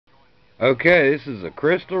Okay, this is a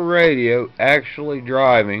crystal radio actually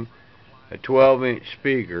driving a 12-inch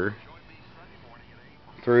speaker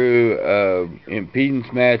through an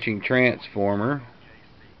impedance matching transformer.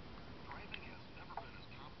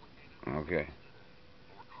 Okay.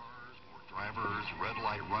 Drivers, red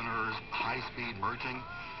light runners, high-speed merging.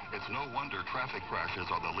 It's no wonder traffic crashes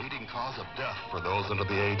are the leading cause of death for those under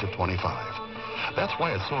the age of 25. That's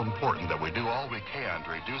why it's so important that we do all we can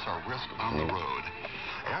to reduce our risk on the road.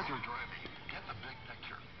 As you're driving, get the big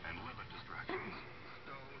picture and limit distractions.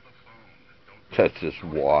 Stow the phone. That's just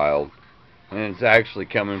wild. And it's actually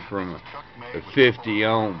coming from a 50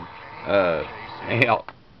 ohm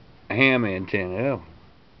ham antenna. Oh,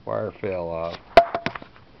 wire fell off.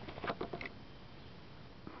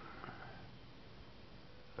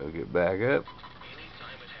 Hook it back up.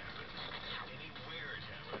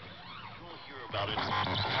 About it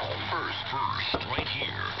first, right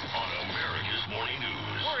here on America's Morning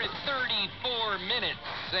News. We're at 34 minutes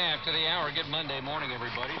after the hour. Good Monday morning,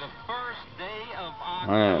 everybody. The first day of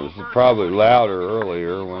October. It was probably louder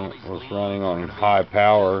earlier when it was running on high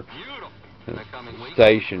power. The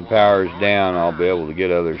station powers down, I'll be able to get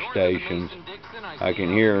other stations. I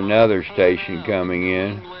can hear another station coming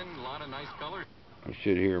in. I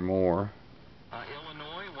should hear more.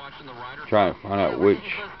 Trying to find out which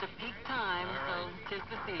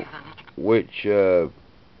is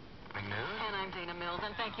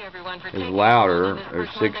louder.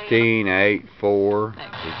 There's 16, 8, 4 to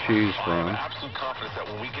choose from. Absolute confidence that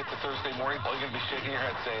when we get to Thursday morning, all you're going to be shaking your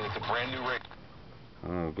head saying it's a brand new radio. I'm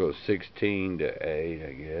going to go 16 to 8,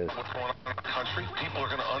 I guess. What's going on in the country? People are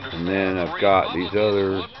going to understand. And then I've got these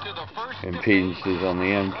other impedances on the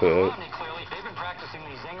input.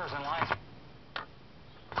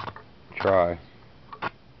 Try.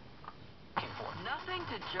 Nothing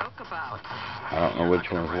to joke about. I don't know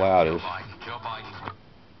which one's loudest.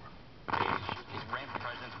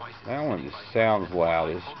 That one just sounds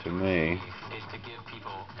loudest to me.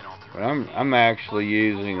 But I'm actually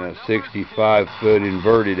using a 65-foot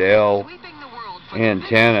inverted L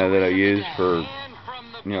antenna that I use for,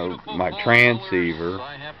 my transceiver.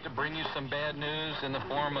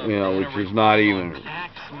 Which is not even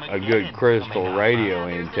a good crystal radio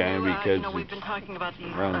antenna because it's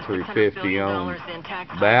run through 50 ohm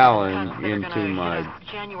balun into my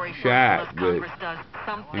shack. But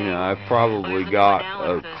I've probably got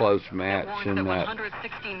a close match in that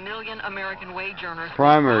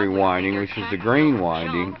primary winding, which is the green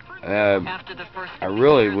winding. I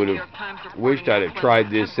really would have wished I'd have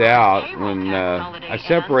tried this out when I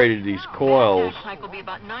separated these coils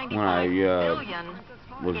when I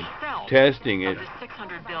was testing it,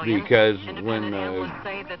 because when the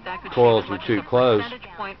coils were too close,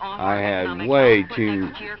 I had way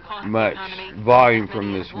too much volume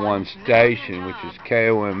from this one station, which is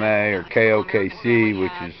KOMA or KOKC,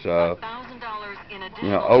 which is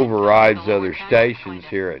overrides other stations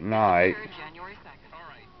here at night.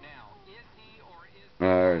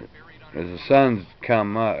 As the sun's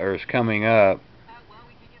is coming up,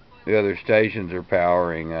 the other stations are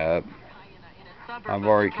powering up. I've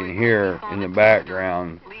already can hear in the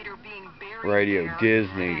background Radio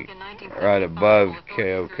Disney right above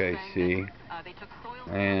KOKC,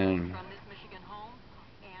 and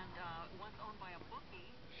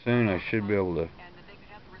soon I should be able to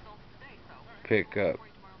pick up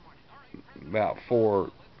about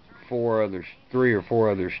three or four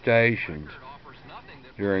other stations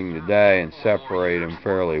during the day and separate them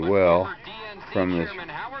fairly well from this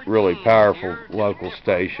really powerful local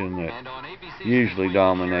station that usually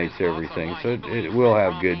dominates everything. So it will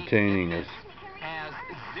have good tuning as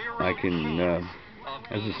I can,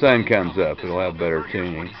 as the sun comes up, it'll have better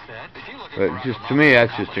tuning. But just to me,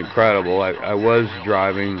 that's just incredible. I was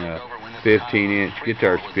driving a 15-inch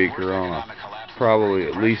guitar speaker on a probably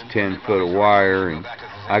at least 10 foot of wire, and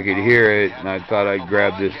I could hear it, and I thought I'd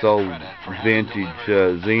grab this old vintage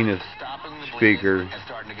Zenith speaker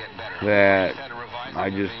that I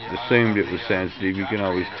just assumed it was sensitive. You can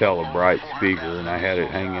always tell a bright speaker, and I had it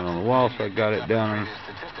hanging on the wall, so I got it down and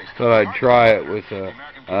thought I'd try it with an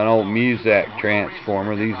old Muzak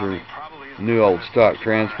transformer. These are new old stock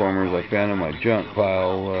transformers I found in my junk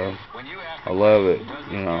pile. I love it,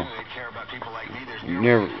 You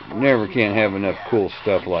never can have enough cool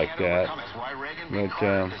stuff like that. But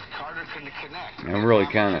I'm really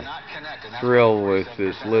kind of thrilled with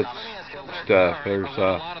this Litz stuff. There's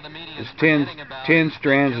 10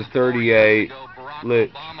 strands of 38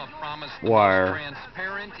 Litz wire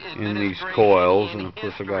in these coils, and of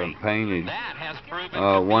course I got them painted.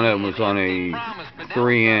 One of them was on a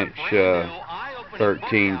 3-inch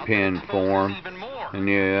 13-pin form, and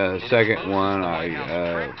the second one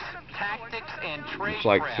I it's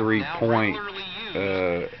like 3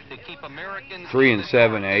 and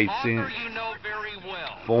 7/8 inch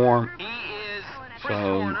form.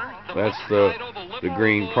 So that's the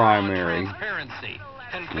green primary.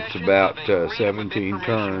 It's about 17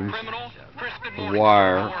 turns of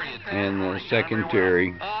wire, and the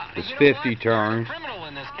secondary is 50 turns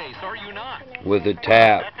with a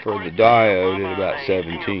tap for the diode at about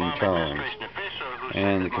 17 turns.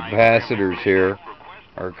 And the capacitors here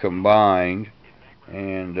are combined,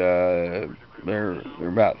 and they're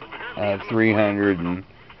about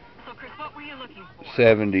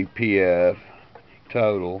 370 PF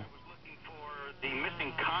total.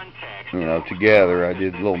 Together. I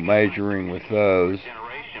did a little measuring with those.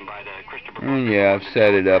 And yeah, I've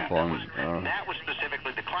set it up on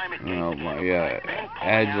my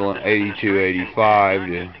Agilent 8285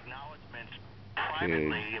 to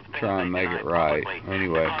try and make it right.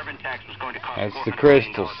 Anyway, that's the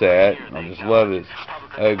crystal set. I just love this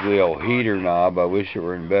ugly old heater knob. I wish it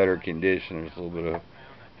were in better condition. There's a little bit of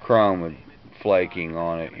chrome with flaking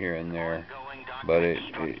on it here and there, but it's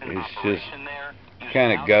just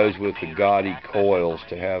kind of goes with the gaudy coils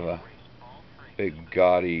to have a big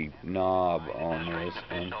gaudy knob on this.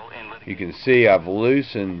 And you can see I've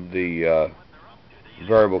loosened the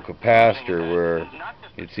variable capacitor where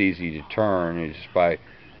it's easy to turn. It's just by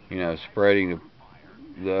spreading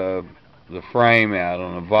the frame out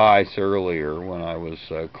on a vise earlier when I was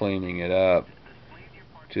cleaning it up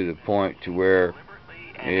to the point to where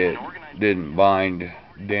it didn't bind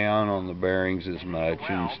down on the bearings as much,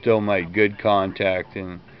 and still made good contact,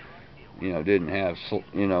 and didn't have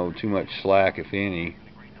too much slack, if any,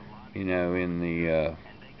 in the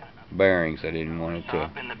bearings. I didn't want it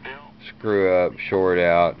to screw up, short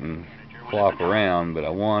out, and flop around, but I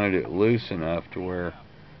wanted it loose enough to where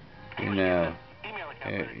you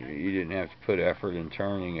didn't have to put effort in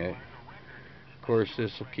turning it. Of course,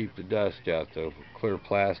 this will keep the dust out, though. Clear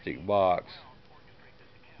plastic box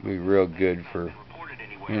be real good for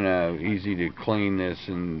easy to clean this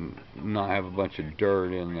and not have a bunch of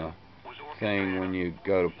dirt in the thing when you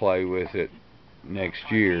go to play with it next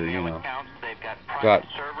year. Got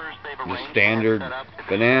the standard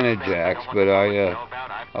banana jacks, but I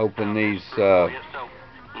open these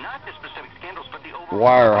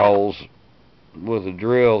wire holes with a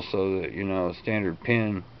drill so that a standard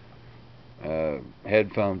pin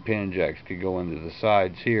headphone pin jacks could go into the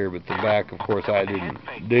sides here, but the back, of course, I didn't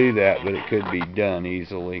do that, but it could be done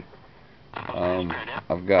easily.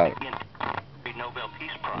 I've got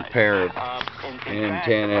a pair of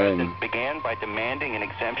antenna and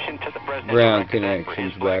ground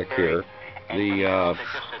connections back here. The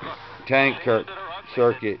tank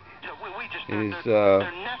circuit is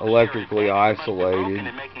electrically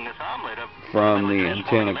isolated from the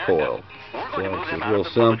antenna coil. So it's real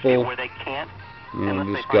simple.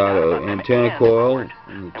 Just got an antenna coil and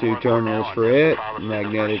the 2 terminals for it,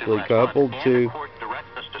 magnetically coupled to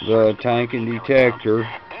the tank and detector,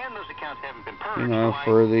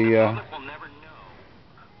 for the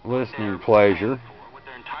listening pleasure.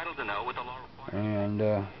 And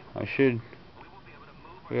I should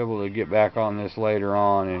be able to get back on this later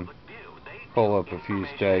on and pull up a few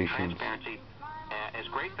stations.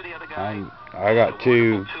 I got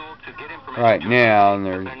 2 right now, and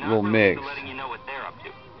they're a little mixed.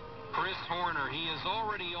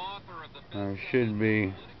 There should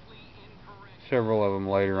be several of them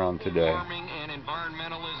later on today. I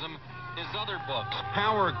guess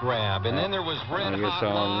I'm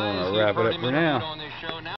going to wrap it up for now.